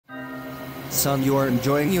Son, you are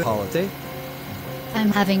enjoying your holiday? I'm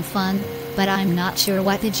having fun, but I'm not sure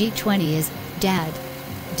what the G20 is, Dad.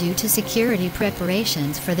 Due to security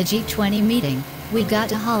preparations for the G20 meeting, we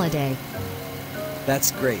got a holiday.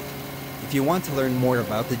 That's great. If you want to learn more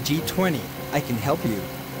about the G20, I can help you.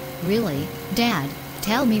 Really, Dad?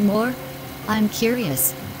 Tell me more. I'm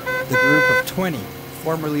curious. The Group of 20,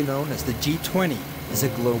 formerly known as the G20, is a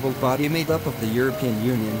global body made up of the European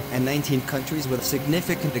Union and 19 countries with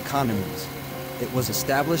significant economies. It was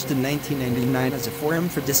established in 1999 as a forum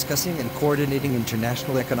for discussing and coordinating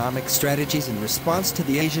international economic strategies in response to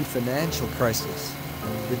the Asian financial crisis.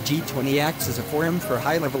 The G20 acts as a forum for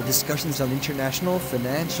high-level discussions on international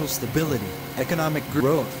financial stability, economic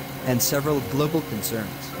growth, and several global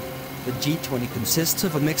concerns. The G20 consists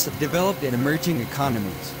of a mix of developed and emerging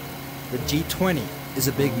economies. The G20 is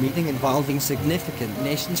a big meeting involving significant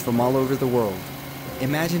nations from all over the world.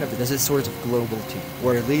 Imagine of it as a sort of global team,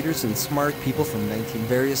 where leaders and smart people from 19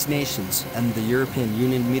 various nations and the European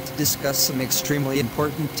Union meet to discuss some extremely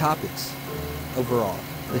important topics. Overall,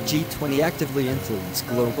 the G20 actively influences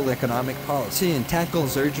global economic policy and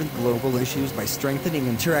tackles urgent global issues by strengthening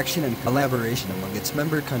interaction and collaboration among its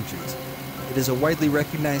member countries. It is a widely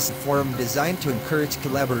recognized forum designed to encourage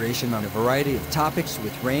collaboration on a variety of topics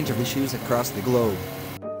with range of issues across the globe.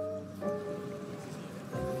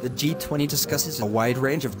 The G20 discusses a wide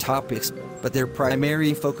range of topics, but their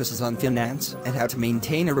primary focus is on finance and how to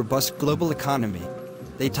maintain a robust global economy.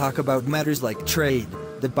 They talk about matters like trade,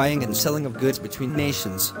 the buying and selling of goods between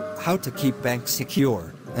nations, how to keep banks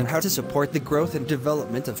secure, and how to support the growth and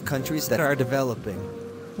development of countries that are developing.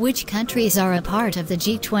 Which countries are a part of the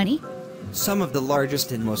G20? Some of the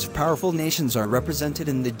largest and most powerful nations are represented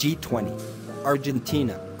in the G20.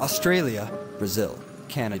 Argentina, Australia, Brazil,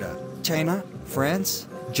 Canada, China, France,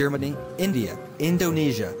 Germany, India,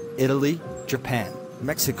 Indonesia, Italy, Japan,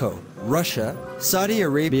 Mexico, Russia, Saudi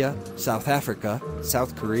Arabia, South Africa,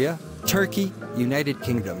 South Korea, Turkey, United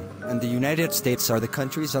Kingdom, and the United States are the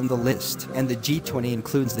countries on the list, and the G20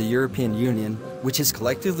 includes the European Union, which is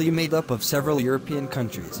collectively made up of several European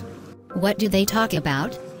countries. What do they talk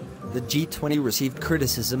about? The G20 received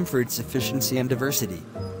criticism for its efficiency and diversity.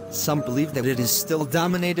 Some believe that it is still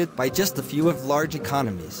dominated by just a few of large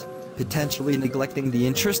economies, potentially neglecting the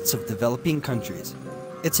interests of developing countries.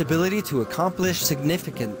 Its ability to accomplish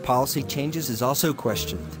significant policy changes is also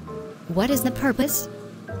questioned. What is the purpose?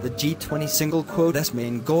 The G20 single quote's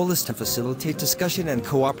main goal is to facilitate discussion and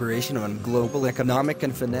cooperation on global economic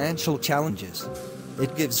and financial challenges.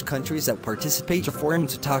 It gives countries that participate a forum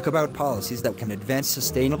to talk about policies that can advance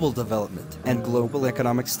sustainable development and global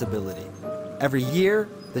economic stability. Every year,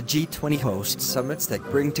 the G20 hosts summits that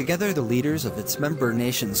bring together the leaders of its member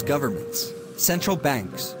nations' governments, central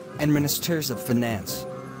banks, and ministers of finance.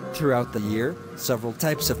 Throughout the year, several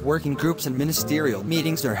types of working groups and ministerial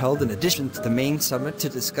meetings are held in addition to the main summit to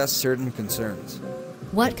discuss certain concerns.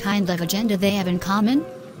 What kind of agenda they have in common?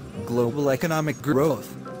 Global economic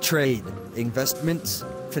growth, trade, investments,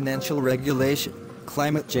 financial regulation,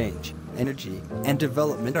 climate change, energy, and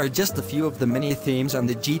development are just a few of the many themes on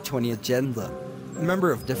the G20 agenda.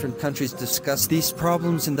 Members of different countries discuss these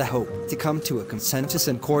problems in the hope to come to a consensus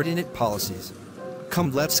and coordinate policies.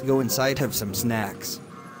 Come, let's go inside, have some snacks.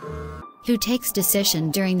 Who takes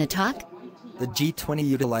decision during the talk? The G20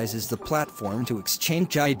 utilizes the platform to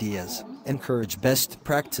exchange ideas, encourage best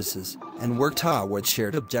practices, and work toward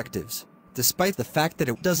shared objectives, despite the fact that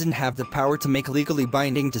it doesn't have the power to make legally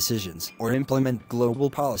binding decisions or implement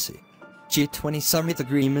global policy. G20 summit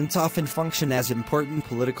agreements often function as important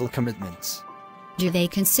political commitments. Do they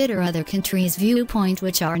consider other countries' viewpoint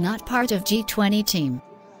which are not part of G20 team?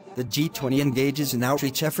 The G20 engages in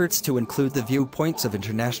outreach efforts to include the viewpoints of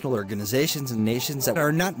international organizations and nations that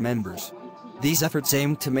are not members. These efforts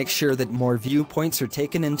aim to make sure that more viewpoints are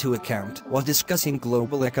taken into account while discussing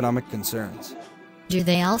global economic concerns. Do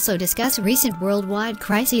they also discuss recent worldwide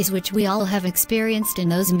crises which we all have experienced in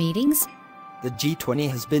those meetings? The G20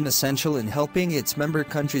 has been essential in helping its member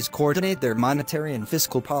countries coordinate their monetary and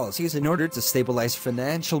fiscal policies in order to stabilize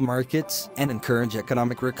financial markets and encourage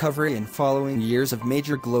economic recovery in following years of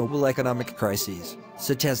major global economic crises,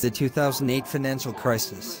 such as the 2008 financial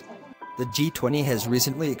crisis. The G20 has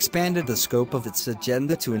recently expanded the scope of its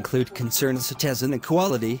agenda to include concerns such as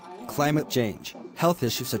inequality, climate change, health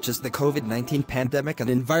issues such as the COVID-19 pandemic, and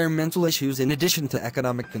environmental issues in addition to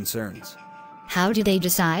economic concerns. How do they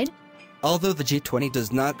decide? Although the G20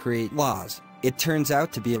 does not create laws, it turns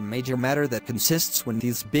out to be a major matter that consists when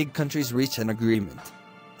these big countries reach an agreement.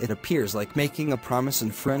 It appears like making a promise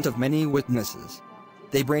in front of many witnesses.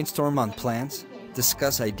 They brainstorm on plans,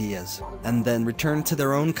 discuss ideas, and then return to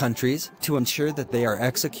their own countries to ensure that they are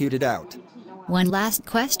executed out. One last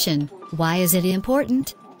question, why is it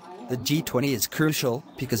important? The G20 is crucial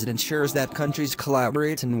because it ensures that countries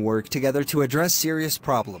collaborate and work together to address serious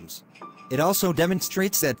problems. It also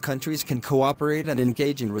demonstrates that countries can cooperate and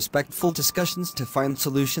engage in respectful discussions to find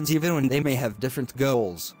solutions even when they may have different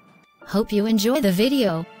goals. Hope you enjoy the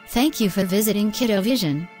video. Thank you for visiting Kiddo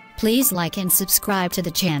Vision. Please like and subscribe to the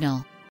channel.